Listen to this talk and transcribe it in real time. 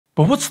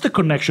But what's the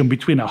connection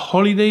between a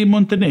holiday in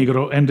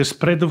Montenegro and the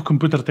spread of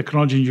computer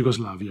technology in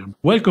Yugoslavia?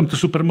 Welcome to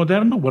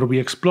Supermoderno, where we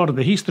explore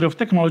the history of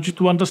technology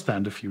to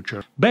understand the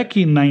future. Back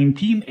in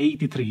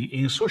 1983,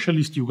 in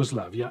socialist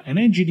Yugoslavia, an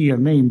engineer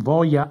named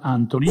Voja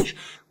Antonic,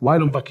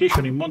 while on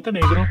vacation in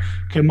Montenegro,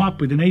 came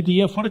up with an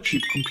idea for a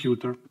cheap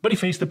computer. But he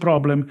faced a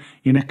problem.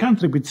 In a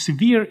country with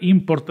severe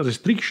import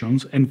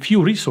restrictions and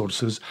few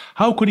resources,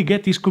 how could he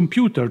get his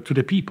computer to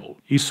the people?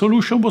 His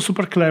solution was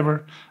super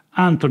clever.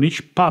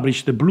 Antonic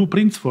published the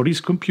blueprints for his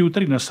computer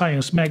in a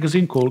science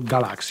magazine called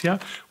Galaksija,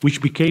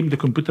 which became the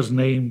computer's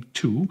name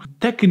too.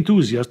 Tech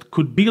enthusiasts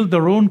could build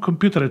their own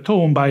computer at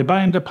home by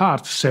buying the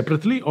parts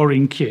separately or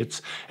in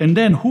kits, and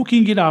then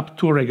hooking it up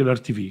to a regular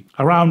TV.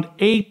 Around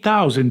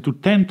 8,000 to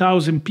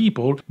 10,000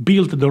 people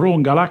built their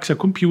own Galaksija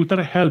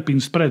computer, helping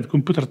spread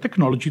computer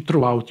technology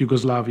throughout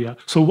Yugoslavia.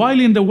 So while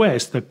in the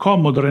West,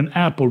 Commodore and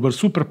Apple were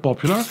super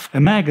popular, a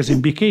magazine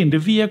became the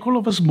vehicle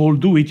of a small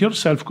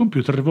do-it-yourself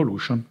computer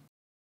revolution.